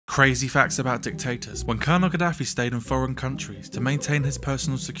Crazy facts about dictators. When Colonel Gaddafi stayed in foreign countries to maintain his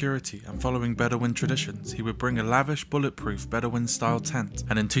personal security and following Bedouin traditions, he would bring a lavish, bulletproof Bedouin-style tent.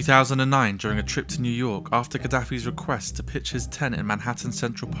 And in 2009, during a trip to New York, after Gaddafi's requests to pitch his tent in Manhattan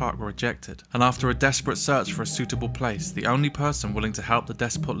Central Park were rejected, and after a desperate search for a suitable place, the only person willing to help the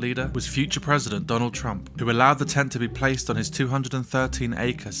despot leader was future President Donald Trump, who allowed the tent to be placed on his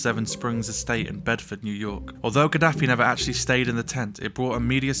 213-acre Seven Springs estate in Bedford, New York. Although Gaddafi never actually stayed in the tent, it brought a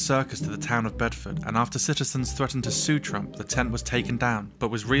media circus to the town of Bedford, and after citizens threatened to sue Trump, the tent was taken down,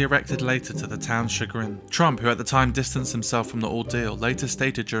 but was re-erected later to the town's chagrin. Trump, who at the time distanced himself from the ordeal, later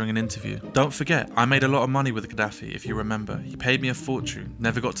stated during an interview, "Don't forget, I made a lot of money with Gaddafi, if you remember. He paid me a fortune,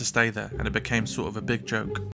 never got to stay there, and it became sort of a big joke."